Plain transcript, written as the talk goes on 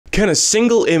Can a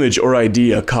single image or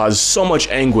idea cause so much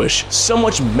anguish, so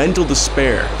much mental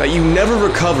despair, that you never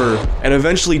recover and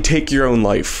eventually take your own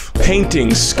life?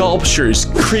 Paintings, sculptures,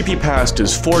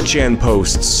 creepypastas, 4chan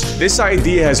posts. This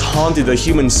idea has haunted the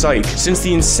human psyche since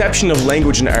the inception of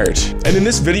language and art. And in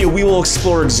this video we will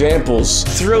explore examples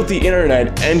throughout the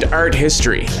internet and art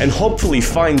history, and hopefully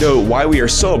find out why we are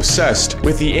so obsessed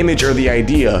with the image or the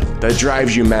idea that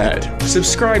drives you mad.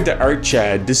 Subscribe to Art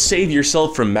Chad to save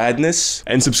yourself from madness,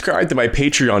 and subscribe to my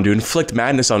Patreon to inflict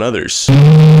madness on others.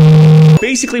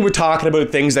 Basically, we're talking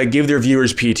about things that give their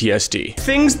viewers PTSD.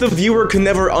 Things the viewer can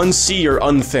never unsee or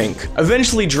unthink,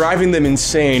 eventually driving them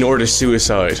insane or to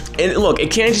suicide. And look,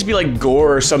 it can't just be like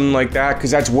gore or something like that,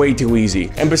 because that's way too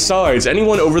easy. And besides,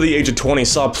 anyone over the age of 20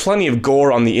 saw plenty of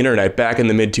gore on the internet back in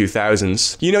the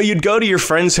mid-2000s. You know, you'd go to your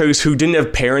friend's house who didn't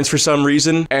have parents for some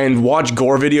reason, and watch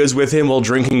gore videos with him while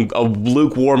drinking a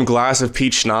lukewarm glass of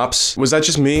peach schnapps. Was that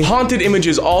just me? Haunted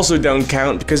images also don't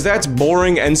count, because that's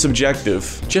boring and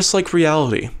subjective, just like reality.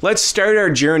 Let's start our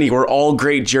journey where all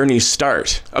great journeys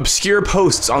start. Obscure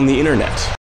posts on the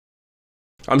internet.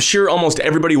 I'm sure almost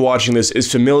everybody watching this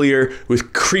is familiar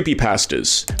with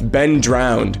creepypastas, Ben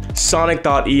Drowned,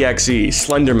 Sonic.exe,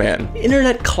 Slenderman,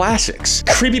 internet classics.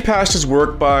 Creepypastas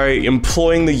work by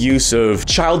employing the use of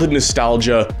childhood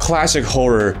nostalgia, classic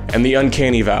horror, and the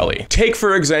uncanny valley. Take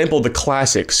for example the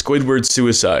classic Squidward's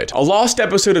Suicide, a lost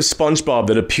episode of SpongeBob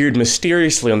that appeared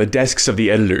mysteriously on the desks of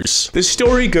the editors. The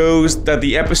story goes that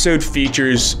the episode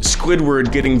features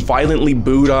Squidward getting violently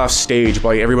booed off stage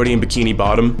by everybody in Bikini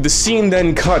Bottom. The scene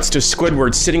then cuts to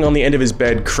Squidward sitting on the end of his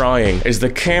bed crying as the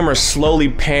camera slowly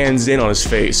pans in on his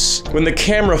face. When the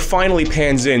camera finally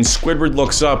pans in, Squidward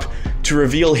looks up to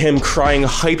reveal him crying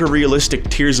hyper-realistic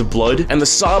tears of blood, and the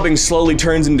sobbing slowly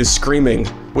turns into screaming,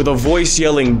 with a voice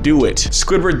yelling, "Do it."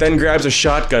 Squidward then grabs a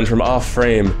shotgun from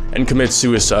off-frame and commits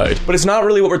suicide. But it's not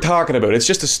really what we're talking about, it's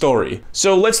just a story.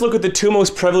 So let's look at the two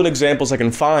most prevalent examples I can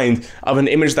find of an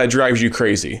image that drives you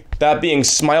crazy. That being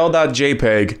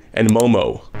Smile.jpg and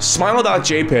Momo.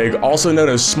 Smile.jpg, also known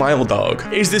as Smile Dog,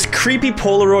 is this creepy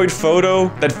Polaroid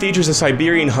photo that features a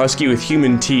Siberian husky with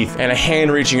human teeth and a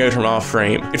hand reaching out from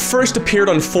off-frame. It first appeared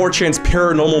on 4chan's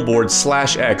paranormal board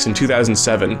 /X in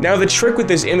 2007. Now the trick with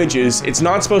this image is, it's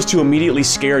not supposed to immediately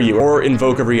scare you or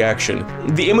invoke a reaction.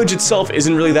 The image itself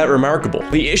isn't really that remarkable.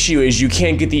 The issue is you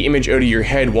can't get the image out of your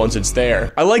head once it's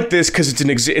there. I like this because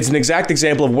it's an exact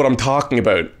example of what I'm talking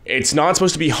about. It's not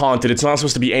supposed to be haunted, it's not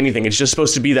supposed to be anything, it's just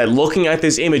supposed to be that looking at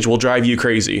this image will drive you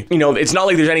crazy. You know, it's not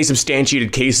like there's any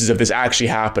substantiated cases of this actually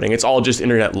happening, it's all just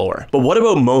internet lore. But what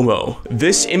about Momo?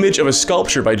 This image of a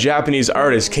sculpture by Japanese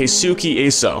artist Keisuke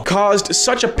Eso caused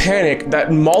such a panic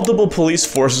that multiple police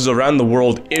forces around the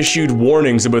world issued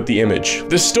warnings about the image.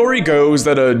 The story goes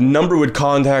that a number would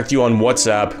contact you on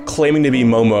WhatsApp claiming to be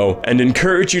Momo and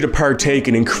encourage you to partake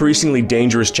in increasingly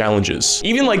dangerous challenges.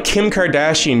 Even like Kim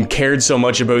Kardashian cared so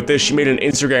much about this, she made an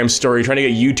Instagram story trying to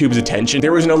get YouTube's attention.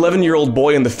 There was an 11-year-old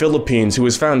boy in the Philippines who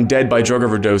was found dead by drug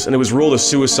overdose, and it was ruled a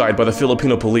suicide by the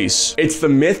Filipino police. It's the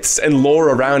myths and lore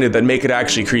around it that make it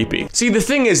actually creepy. See, the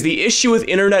thing is, the issue with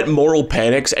internet moral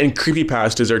panics and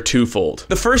creepypastas are twofold.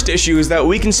 The first issue is that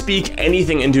we can speak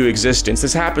anything into existence.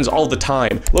 This happens all the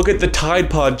time. Look at the Tide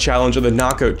Pod challenge or the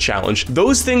Knockout challenge.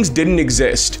 Those things didn't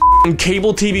exist.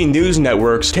 Cable TV news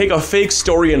networks take a fake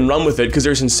story and run with it because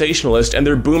they're sensationalist and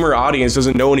their boomer audience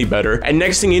doesn't know any better. And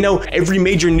next thing you know, every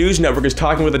major news network is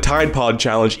talking about the Tide Pod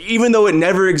challenge, even though it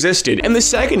never existed. And the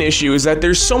second issue is that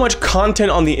there's so much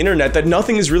content on the internet that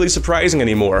nothing is really surprising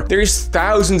anymore. There's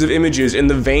thousands of images in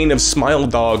the vein of Smile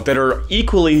Dog that are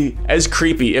equally as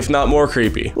creepy, if not more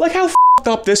creepy. Like how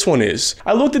up this one is.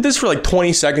 I looked at this for like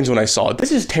 20 seconds when I saw it.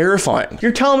 This is terrifying.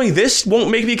 You're telling me this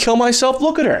won't make me kill myself?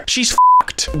 Look at her. She's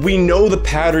f***ed. We know the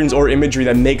patterns or imagery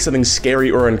that make something scary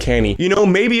or uncanny. You know,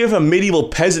 maybe if a medieval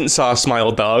peasant saw a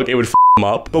Smile Dog, it would f them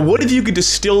up. But what if you could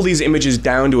distill these images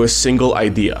down to a single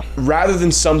idea? Rather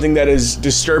than something that is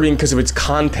disturbing because of its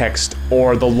context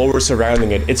or the lore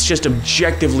surrounding it, it's just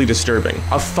objectively disturbing.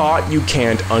 A thought you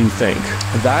can't unthink.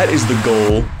 That is the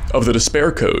goal of the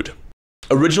Despair Code.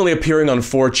 Originally appearing on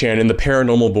 4chan in the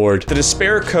paranormal board, the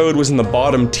Despair Code was in the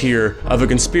bottom tier of a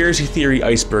conspiracy theory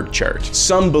iceberg chart.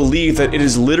 Some believe that it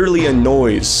is literally a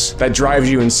noise that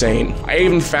drives you insane. I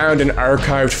even found an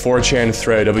archived 4chan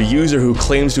thread of a user who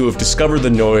claims to have discovered the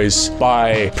noise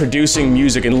by producing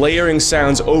music and layering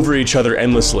sounds over each other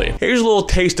endlessly. Here's a little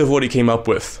taste of what he came up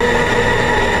with.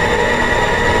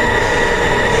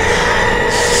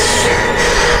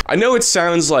 I know it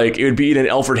sounds like it would be in an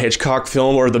Alfred Hitchcock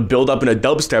film or the build-up in a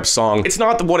dubstep song. It's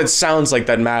not what it sounds like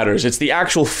that matters. It's the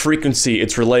actual frequency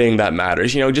it's relaying that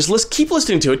matters. You know, just keep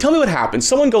listening to it. Tell me what happens.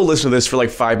 Someone go listen to this for like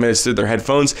 5 minutes through their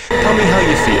headphones. Tell me how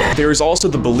you feel. There is also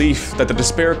the belief that the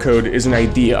despair code is an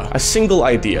idea, a single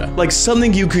idea, like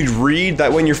something you could read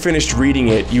that when you're finished reading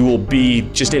it, you will be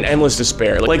just in endless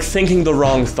despair, like thinking the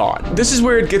wrong thought. This is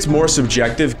where it gets more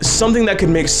subjective. Something that could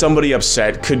make somebody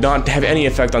upset could not have any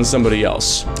effect on somebody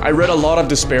else. I read a lot of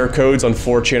despair codes on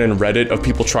 4chan and Reddit of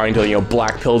people trying to, you know,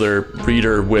 black pill their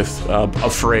reader with a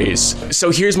phrase.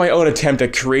 So here's my own attempt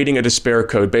at creating a despair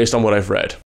code based on what I've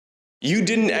read. You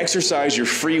didn't exercise your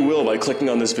free will by clicking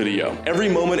on this video. Every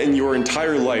moment in your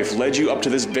entire life led you up to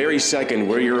this very second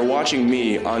where you're watching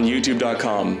me on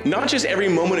youtube.com. Not just every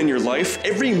moment in your life,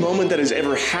 every moment that has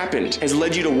ever happened has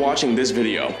led you to watching this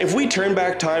video. If we turn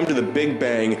back time to the Big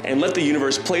Bang and let the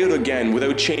universe play out again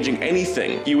without changing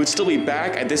anything, you would still be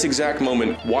back at this exact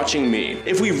moment watching me.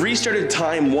 If we restarted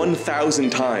time 1,000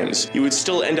 times, you would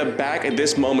still end up back at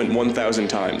this moment 1,000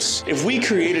 times. If we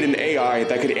created an AI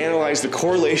that could analyze the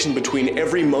correlation between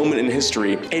every moment in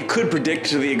history, it could predict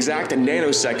to the exact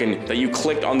nanosecond that you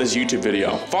clicked on this YouTube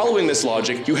video. Following this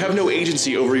logic, you have no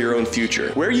agency over your own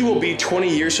future. Where you will be 20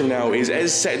 years from now is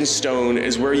as set in stone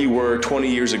as where you were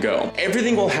 20 years ago.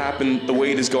 Everything will happen the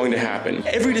way it is going to happen.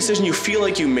 Every decision you feel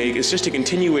like you make is just a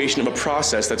continuation of a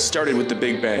process that started with the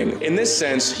Big Bang. In this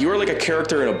sense, you are like a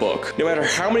character in a book. No matter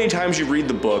how many times you read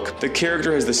the book, the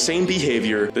character has the same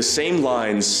behavior, the same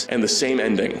lines, and the same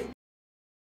ending.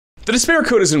 The despair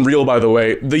code isn't real, by the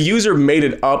way. The user made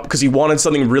it up because he wanted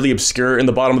something really obscure in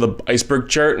the bottom of the iceberg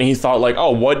chart, and he thought like, oh,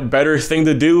 what better thing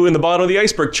to do in the bottom of the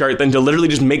iceberg chart than to literally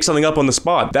just make something up on the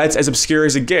spot. That's as obscure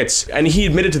as it gets. And he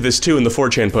admitted to this too in the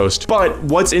 4chan post. But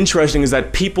what's interesting is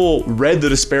that people read the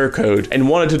despair code and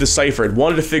wanted to decipher it,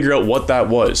 wanted to figure out what that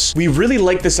was. We really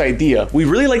like this idea. We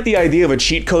really like the idea of a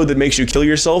cheat code that makes you kill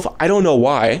yourself. I don't know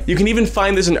why. You can even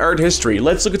find this in art history.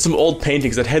 Let's look at some old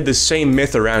paintings that had this same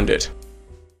myth around it.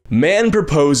 Man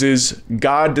proposes,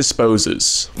 God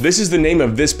disposes. This is the name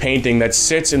of this painting that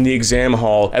sits in the exam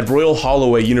hall at Royal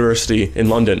Holloway University in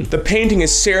London. The painting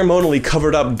is ceremonially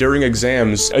covered up during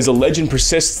exams, as a legend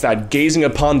persists that gazing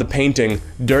upon the painting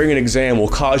during an exam will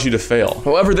cause you to fail.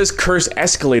 However, this curse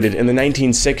escalated in the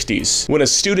 1960s, when a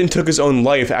student took his own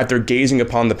life after gazing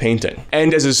upon the painting.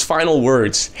 And as his final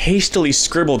words, hastily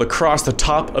scribbled across the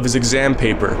top of his exam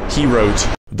paper, he wrote,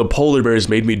 "The polar bears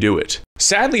made me do it."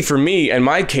 Sadly for me and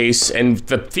my case and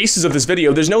the thesis of this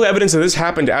video, there's no evidence that this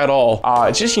happened at all.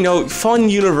 It's just, you know, fun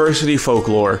university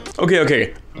folklore.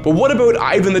 Okay. But what about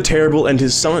Ivan the Terrible and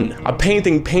his son? A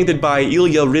painting painted by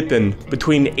Ilya Repin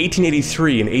between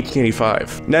 1883 and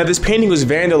 1885. Now, this painting was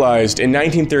vandalized in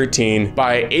 1913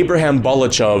 by Abraham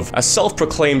Bolichov, a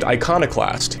self-proclaimed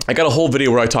iconoclast. I got a whole video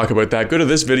where I talk about that. Go to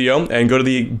this video and go to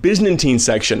the Byzantine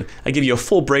section. I give you a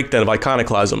full breakdown of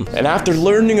iconoclasm. And after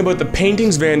learning about the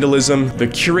painting's vandalism, the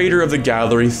curator of the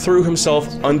gallery threw himself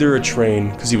under a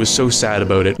train because he was so sad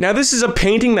about it. Now, this is a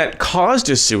painting that caused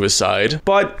his suicide,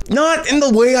 but not in the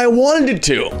way I wanted it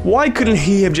to. Why couldn't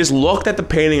he have just looked at the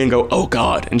painting and go, oh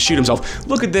God, and shoot himself?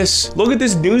 Look at this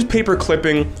newspaper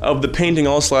clipping of the painting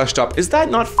all slashed up. Is that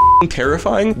not f***ing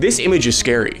terrifying? This image is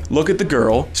scary. Look at the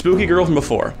girl, spooky girl from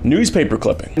before. Newspaper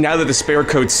clipping. Now that the despair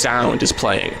code sound is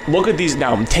playing, look at these,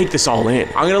 now take this all in.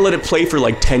 I'm gonna let it play for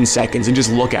like 10 seconds and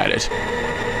just look at it.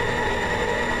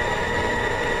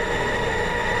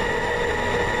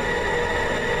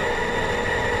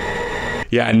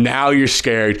 Yeah, now you're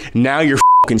scared. Now you're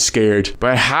fucking scared.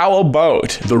 But how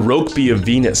about the Rokeby of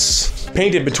Venus?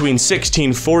 Painted between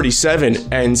 1647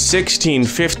 and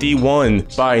 1651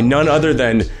 by none other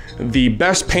than the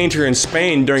best painter in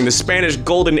Spain during the Spanish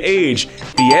Golden Age,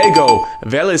 Diego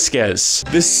Velázquez.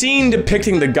 The scene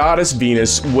depicting the goddess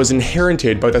Venus was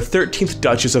inherited by the 13th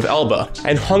Duchess of Alba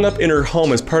and hung up in her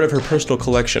home as part of her personal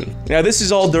collection. Now, this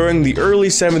is all during the early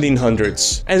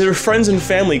 1700s, and her friends and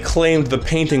family claimed the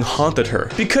painting haunted her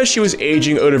because she was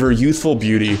aging out of her youthful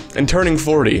beauty and turning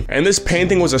 40, and this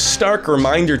painting was a stark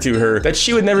reminder to her that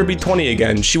she would never be 20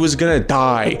 again. She was gonna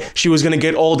die. She was gonna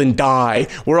get old and die.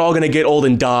 We're all gonna get old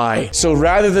and die. So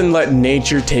rather than let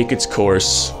nature take its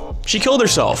course, she killed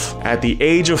herself at the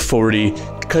age of 40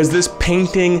 because this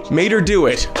painting made her do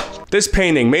it. This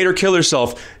painting made her kill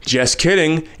herself. Just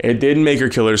kidding, it didn't make her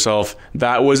kill herself.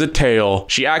 That was a tale.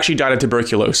 She actually died of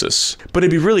tuberculosis. But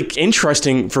it'd be really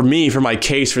interesting for me, for my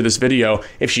case for this video,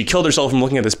 if she killed herself from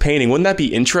looking at this painting. Wouldn't that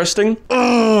be interesting?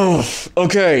 Oh,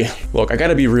 okay. Look, I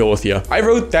gotta be real with you. I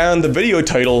wrote down the video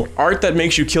title, Art That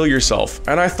Makes You Kill Yourself.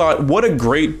 And I thought, what a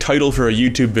great title for a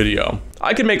YouTube video.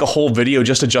 I could make a whole video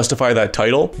just to justify that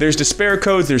title. There's despair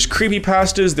codes, there's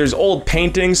creepypastas, there's old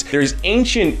paintings, there's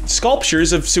ancient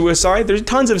sculptures of suicide, there's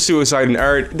tons of suicide in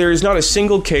art. There is not a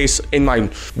single case in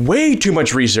my way too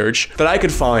much research that I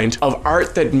could find of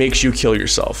art that makes you kill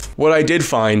yourself. What I did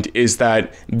find is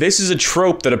that this is a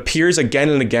trope that appears again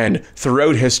and again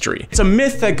throughout history. It's a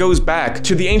myth that goes back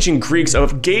to the ancient Greeks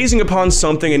of gazing upon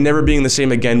something and never being the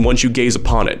same again once you gaze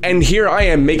upon it. And here I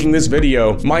am making this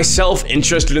video, myself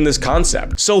interested in this concept.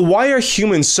 So why are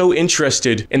humans so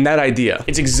interested in that idea?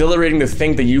 It's exhilarating to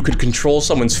think that you could control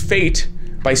someone's fate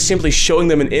by simply showing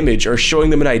them an image or showing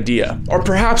them an idea. Or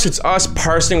perhaps it's us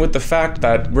parsing with the fact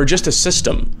that we're just a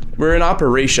system. We're an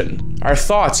operation. Our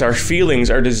thoughts, our feelings,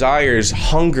 our desires,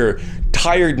 hunger,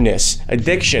 tiredness,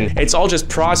 addiction, it's all just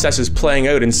processes playing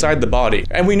out inside the body.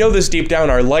 And we know this deep down,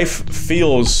 our life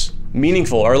feels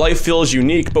meaningful, our life feels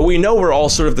unique, but we know we're all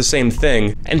sort of the same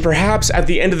thing. And perhaps at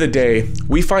the end of the day,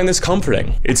 we find this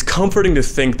comforting. It's comforting to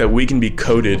think that we can be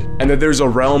coded and that there's a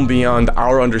realm beyond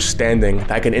our understanding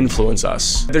that can influence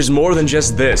us. There's more than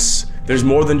just this. There's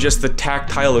more than just the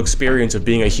tactile experience of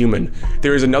being a human.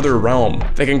 There is another realm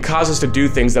that can cause us to do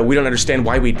things that we don't understand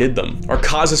why we did them, or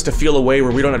cause us to feel a way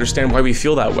where we don't understand why we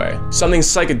feel that way. Something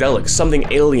psychedelic,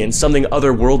 something alien, something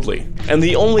otherworldly. And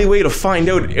the only way to find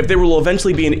out if there will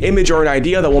eventually be an image or an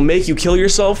idea that will make you kill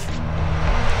yourself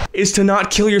is to not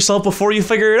kill yourself before you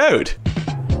figure it out.